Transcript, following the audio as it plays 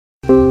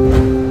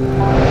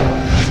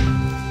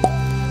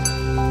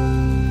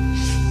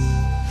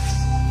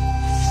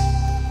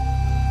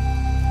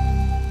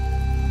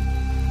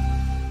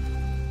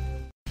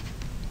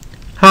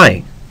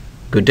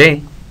Good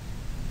day.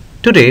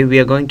 Today we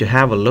are going to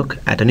have a look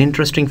at an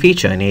interesting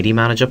feature in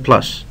ADManager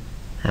Plus,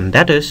 and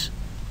that is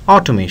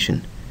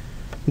automation.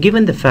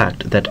 Given the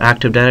fact that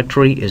Active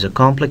Directory is a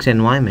complex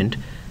environment,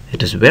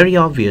 it is very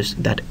obvious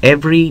that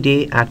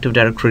everyday Active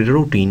Directory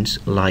routines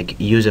like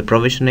user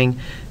provisioning,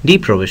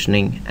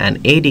 deprovisioning, and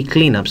AD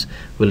cleanups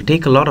will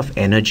take a lot of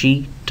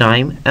energy,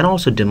 time, and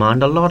also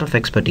demand a lot of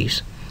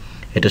expertise.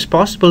 It is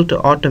possible to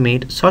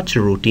automate such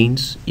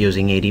routines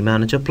using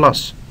ADManager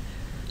Plus.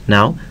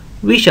 Now,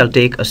 we shall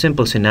take a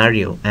simple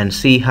scenario and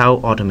see how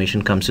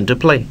automation comes into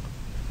play.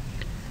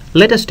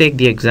 Let us take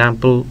the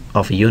example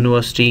of a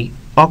university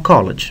or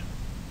college.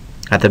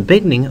 At the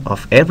beginning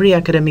of every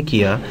academic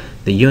year,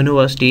 the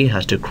university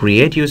has to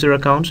create user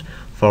accounts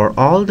for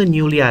all the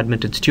newly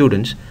admitted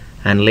students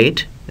and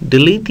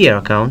delete their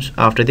accounts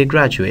after they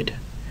graduate.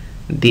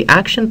 The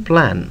action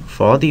plan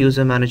for the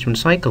user management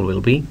cycle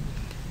will be: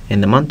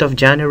 in the month of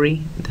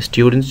January, the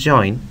students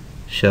join,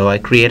 so I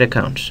create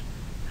accounts.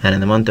 And in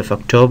the month of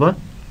October,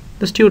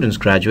 the students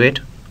graduate,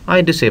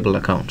 I disable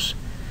accounts.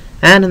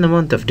 And in the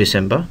month of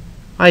December,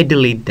 I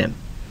delete them.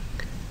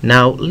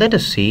 Now let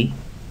us see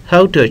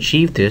how to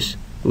achieve this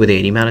with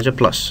ADManager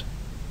Plus.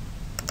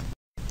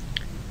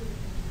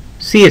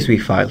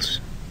 CSV files.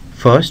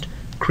 First,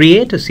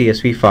 create a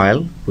CSV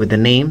file with the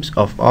names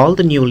of all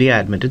the newly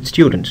admitted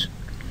students.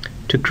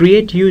 To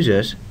create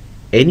users,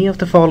 any of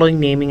the following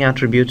naming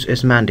attributes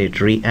is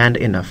mandatory and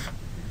enough: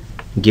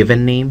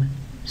 given name,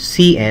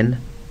 CN,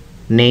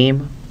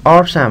 name,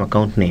 or SAM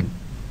account name.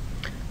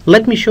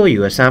 Let me show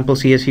you a sample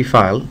CSV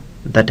file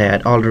that I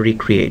had already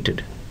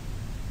created.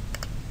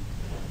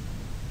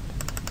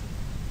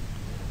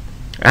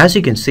 As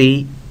you can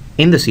see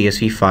in the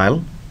CSV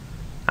file,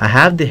 I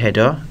have the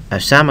header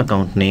as SAM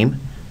account name,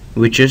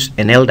 which is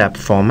in LDAP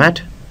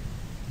format,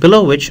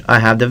 below which I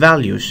have the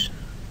values.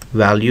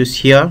 Values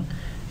here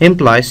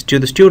implies to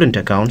the student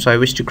accounts I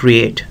wish to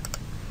create.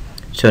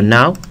 So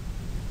now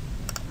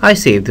I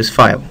save this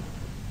file.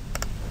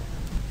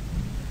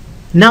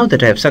 Now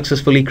that I have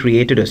successfully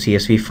created a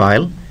CSV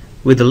file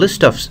with a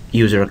list of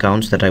user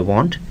accounts that I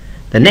want,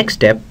 the next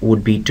step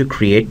would be to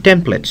create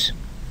templates.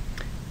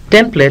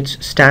 Templates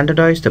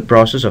standardize the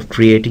process of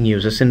creating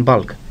users in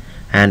bulk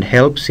and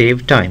help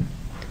save time.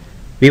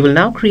 We will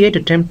now create a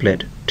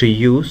template to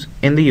use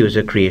in the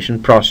user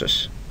creation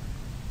process.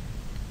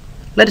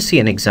 Let us see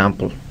an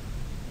example.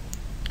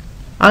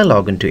 I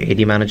log into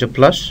ADManager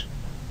Plus.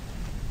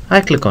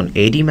 I click on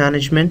AD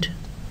Management,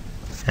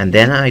 and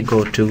then I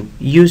go to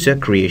User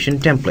Creation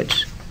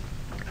Templates.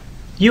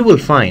 You will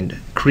find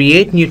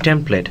Create New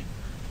Template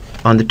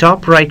on the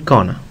top right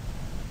corner.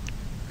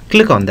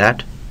 Click on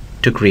that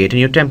to create a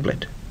new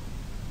template.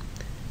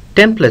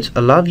 Templates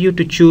allow you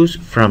to choose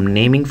from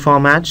naming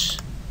formats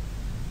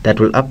that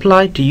will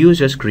apply to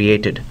users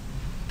created.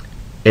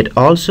 It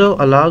also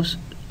allows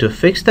to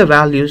fix the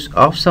values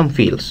of some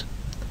fields.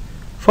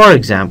 For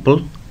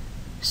example,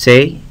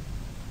 say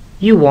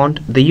you want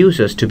the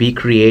users to be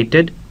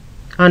created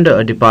under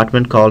a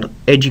department called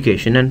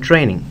Education and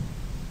Training.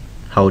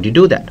 How do you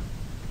do that?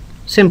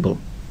 Simple.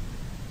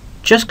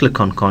 Just click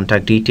on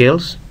Contact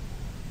Details.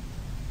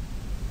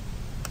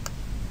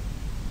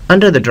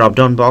 Under the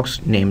drop-down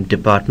box named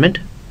Department,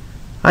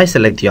 I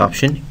select the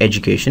option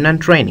Education and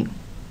Training.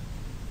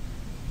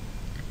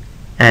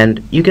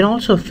 And you can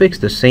also fix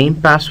the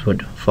same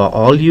password for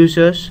all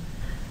users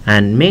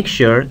and make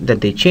sure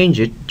that they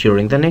change it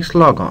during the next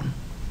logon.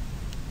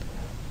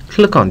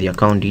 Click on the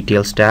Account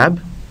Details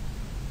tab.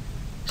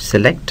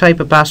 Select Type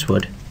a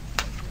Password,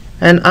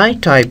 and I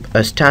type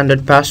a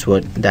standard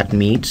password that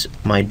meets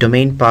my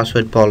domain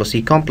password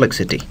policy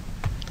complexity,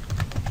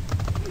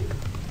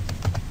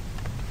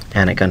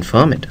 and I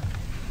confirm it.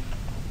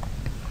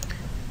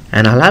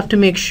 And I'll have to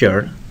make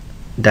sure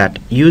that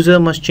user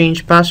must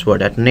change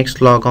password at next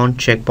logon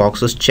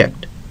checkbox is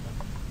checked.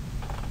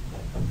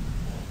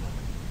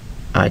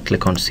 I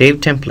click on Save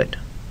Template.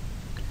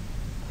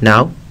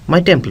 Now my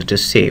template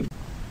is saved.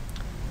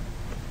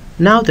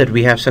 Now that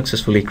we have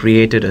successfully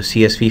created a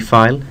CSV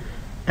file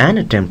and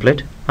a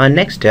template, our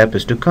next step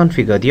is to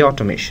configure the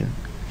automation.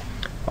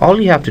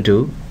 All you have to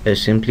do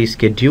is simply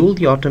schedule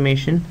the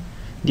automation.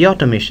 The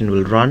automation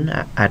will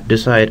run at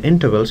desired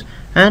intervals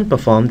and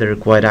perform the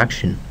required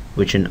action,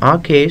 which in our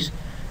case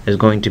is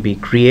going to be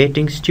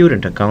creating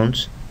student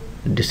accounts,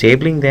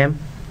 disabling them,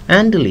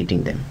 and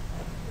deleting them.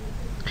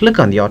 Click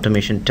on the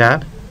Automation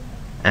tab,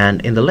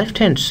 and in the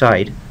left-hand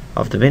side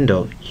of the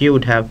window you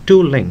would have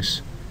two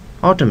links: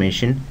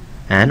 Automation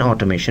and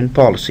Automation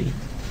Policy.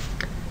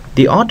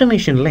 The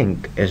Automation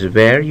link is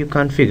where you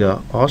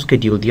configure or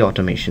schedule the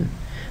automation.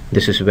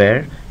 This is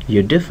where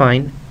you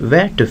define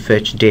where to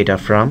fetch data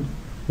from,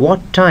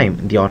 what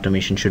time the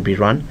automation should be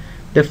run,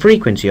 the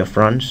frequency of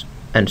runs,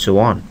 and so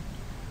on.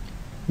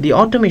 The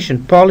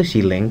Automation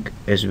Policy link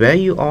is where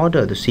you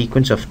order the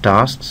sequence of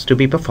tasks to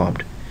be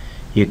performed.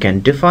 You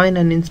can define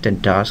an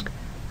instant task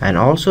and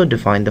also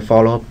define the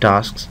follow-up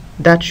tasks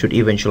that should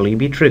eventually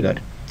be triggered.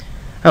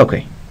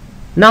 Okay.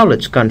 Now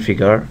let's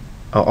configure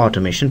our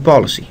automation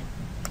policy.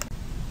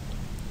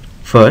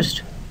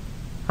 First,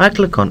 I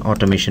click on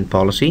Automation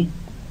Policy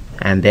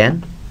and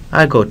then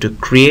I go to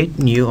create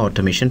new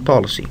automation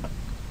policy.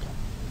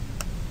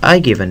 I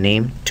give a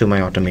name to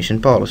my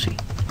automation policy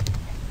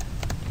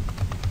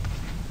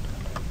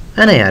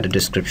and I add a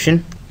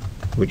description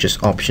which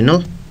is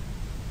optional.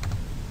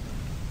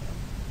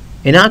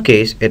 In our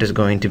case it is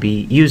going to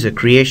be user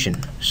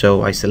creation,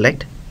 so I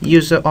select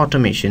user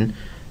automation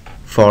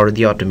for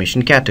the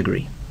automation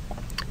category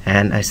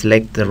and I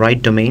select the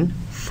right domain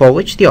for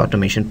which the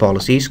automation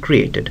policy is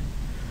created.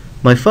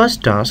 My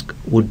first task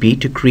would be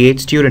to create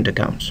student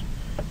accounts,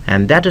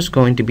 and that is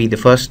going to be the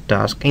first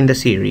task in the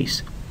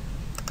series.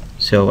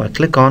 So I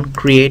click on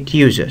create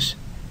users.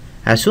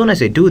 As soon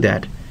as I do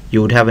that,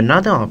 you would have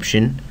another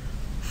option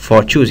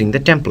for choosing the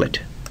template.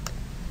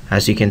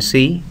 As you can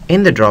see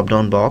in the drop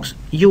down box,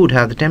 you would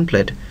have the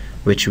template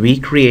which we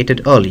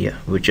created earlier,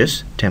 which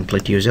is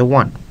template user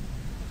 1.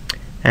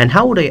 And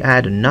how would I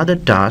add another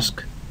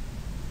task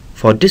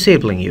for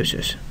disabling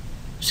users?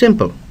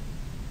 Simple.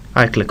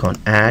 I click on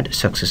add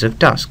successive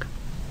task,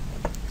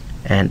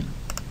 and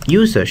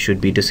user should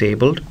be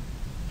disabled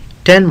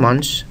 10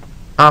 months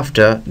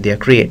after they are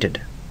created,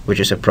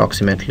 which is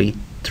approximately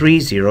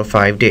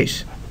 305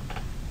 days,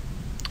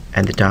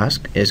 and the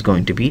task is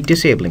going to be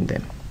disabling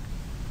them.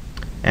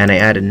 And I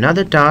add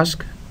another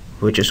task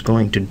which is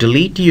going to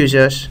delete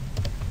users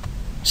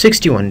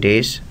 61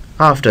 days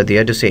after they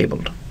are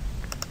disabled,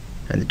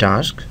 and the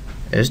task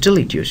is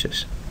delete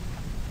users.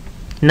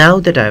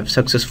 Now that I have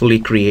successfully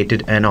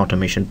created an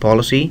automation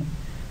policy,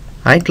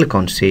 I click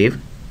on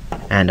save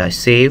and I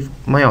save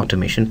my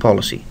automation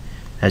policy.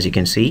 As you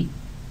can see,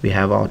 we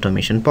have our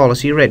automation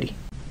policy ready.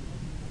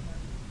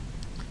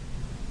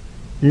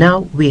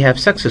 Now we have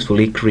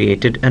successfully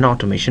created an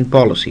automation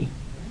policy.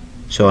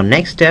 So our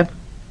next step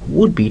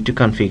would be to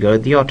configure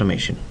the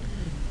automation.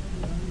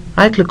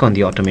 I click on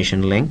the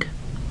automation link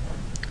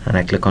and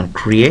I click on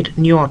create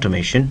new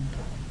automation.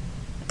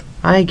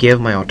 I give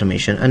my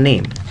automation a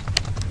name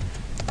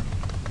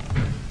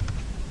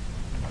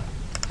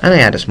and I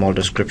add a small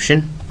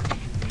description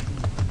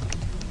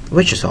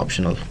which is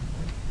optional,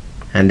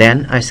 and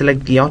then I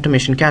select the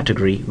automation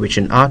category, which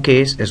in our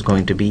case is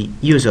going to be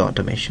user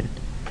automation,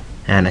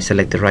 and I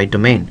select the right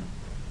domain.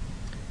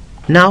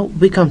 Now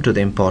we come to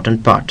the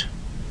important part.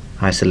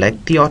 I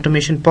select the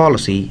automation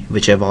policy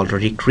which I've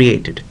already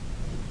created.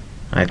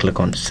 I click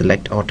on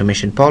select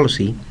automation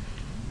policy.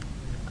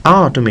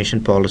 Our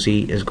automation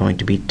policy is going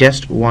to be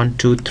test 1,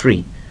 2,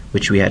 3,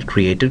 which we had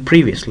created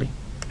previously.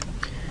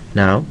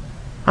 Now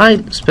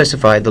I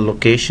specify the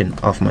location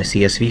of my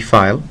CSV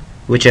file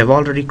which I've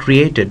already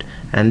created,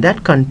 and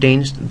that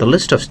contains the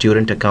list of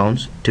student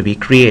accounts to be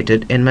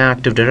created in my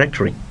Active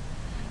Directory.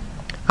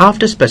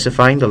 After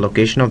specifying the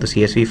location of the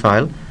CSV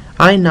file,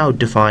 I now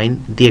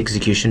define the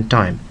execution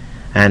time,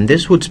 and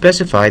this would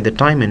specify the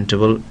time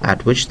interval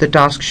at which the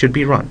task should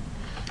be run.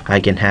 I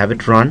can have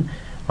it run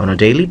on a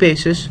daily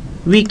basis,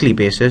 weekly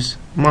basis,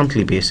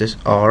 monthly basis,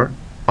 or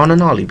on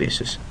an hourly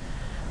basis.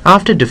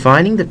 After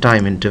defining the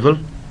time interval,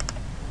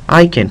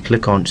 I can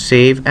click on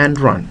save and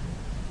run.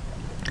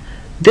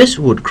 This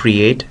would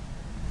create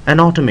an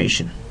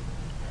automation.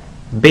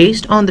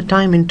 Based on the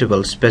time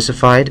interval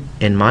specified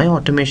in my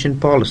automation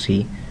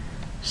policy,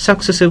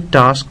 successive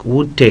tasks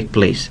would take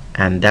place,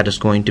 and that is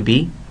going to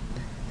be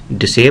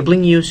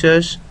disabling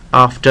users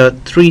after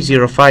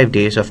 305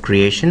 days of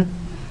creation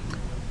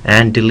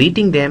and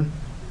deleting them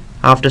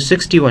after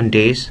 61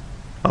 days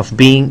of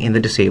being in the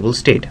disabled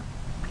state.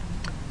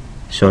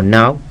 So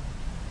now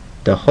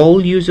the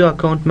whole user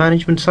account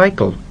management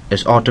cycle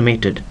is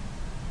automated.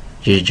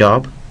 Your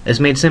job is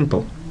made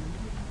simple.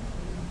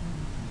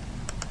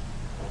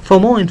 For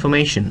more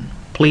information,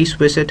 please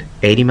visit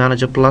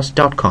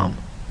ADManagerPlus.com.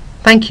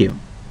 Thank you.